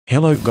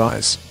Hello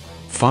guys.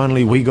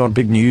 Finally we got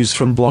big news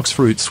from Blox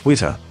Fruits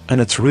Twitter, and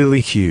it's really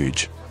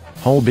huge.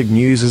 Whole big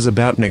news is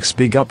about next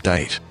big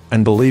update,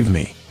 and believe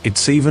me,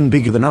 it's even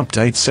bigger than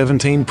update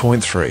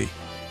 17.3.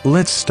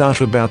 Let's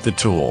start about the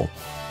tool.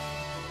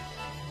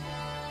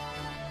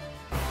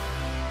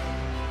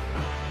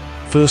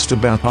 First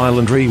about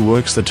Island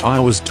reworks that I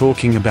was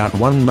talking about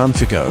 1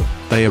 month ago,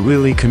 they are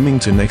really coming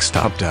to next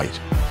update.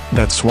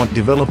 That's what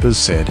developers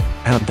said,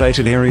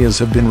 outdated areas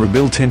have been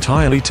rebuilt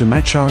entirely to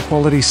match our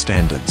quality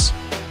standards.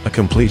 A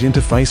complete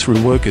interface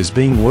rework is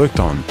being worked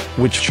on,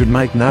 which should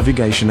make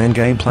navigation and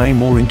gameplay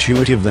more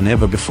intuitive than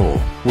ever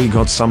before. We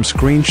got some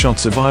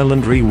screenshots of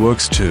Island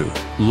reworks too: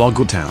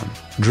 Loggertown,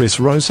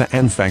 Dressrosa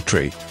and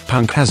Factory,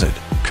 Punk Hazard,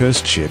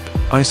 Cursed Ship,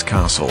 Ice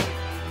Castle.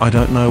 I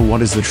don't know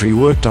what is the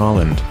reworked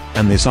island,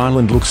 and this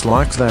island looks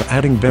like they're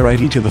adding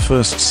Berati to the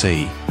first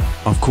sea.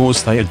 Of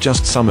course they are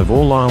just some of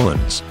all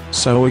islands,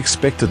 so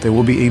expect that there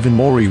will be even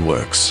more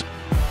reworks.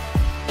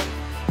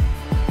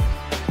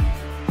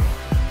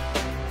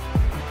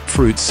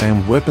 Fruits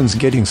and weapons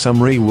getting some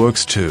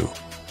reworks too.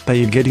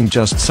 They are getting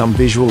just some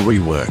visual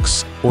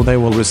reworks, or they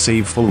will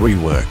receive full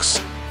reworks.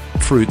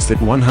 Fruits that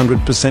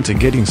 100% are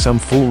getting some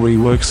full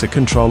reworks are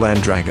Control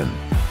and Dragon.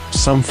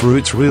 Some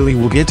fruits really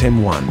will get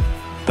M1.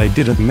 They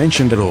didn't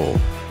mention it at all,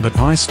 but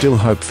I still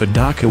hope for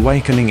Dark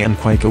Awakening and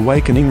Quake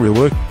Awakening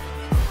rework.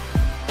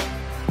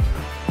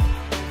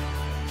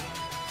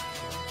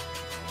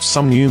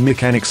 Some new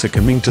mechanics are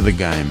coming to the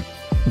game.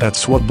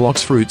 That's what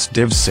Blox Fruits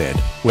devs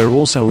said. We're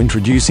also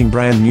introducing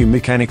brand new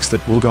mechanics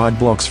that will guide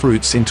Blox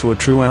Fruits into a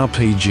true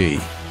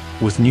RPG.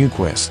 With new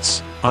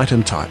quests,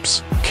 item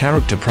types,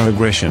 character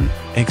progression,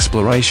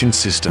 exploration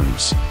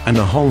systems, and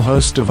a whole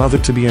host of other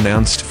to be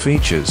announced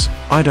features.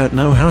 I don't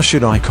know how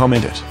should I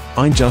comment it.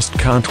 I just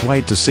can't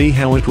wait to see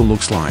how it will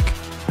looks like.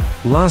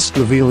 Last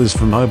reveal is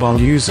for mobile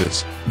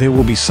users. There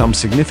will be some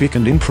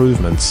significant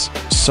improvements,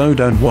 so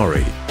don't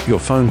worry, your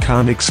phone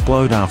can't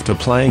explode after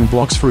playing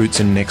Blox Fruits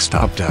in next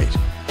update.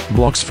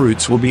 Blox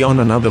Fruits will be on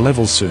another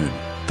level soon.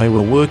 They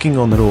were working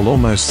on it all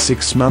almost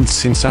 6 months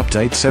since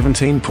update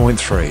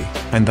 17.3,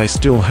 and they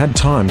still had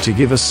time to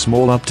give us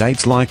small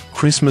updates like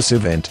Christmas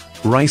event,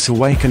 Race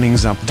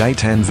Awakenings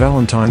update and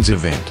Valentine's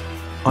event.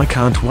 I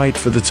can't wait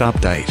for that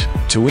update,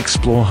 to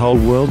explore whole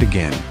world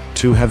again,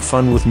 to have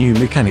fun with new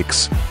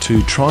mechanics,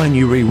 to try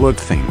new rework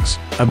things,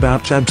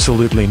 about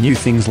absolutely new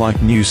things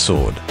like new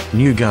sword,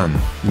 new gun,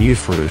 new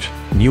fruit,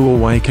 new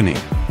awakening.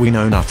 We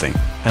know nothing,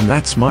 and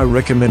that's my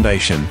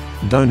recommendation.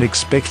 Don't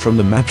expect from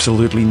them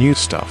absolutely new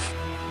stuff.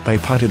 They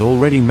putted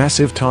already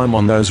massive time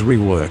on those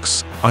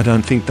reworks. I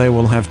don't think they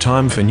will have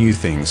time for new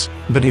things,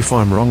 but if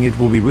I'm wrong it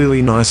will be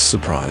really nice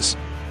surprise.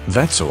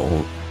 That's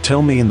all.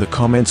 Tell me in the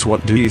comments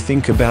what do you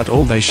think about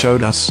all they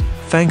showed us.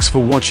 Thanks for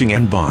watching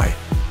and bye.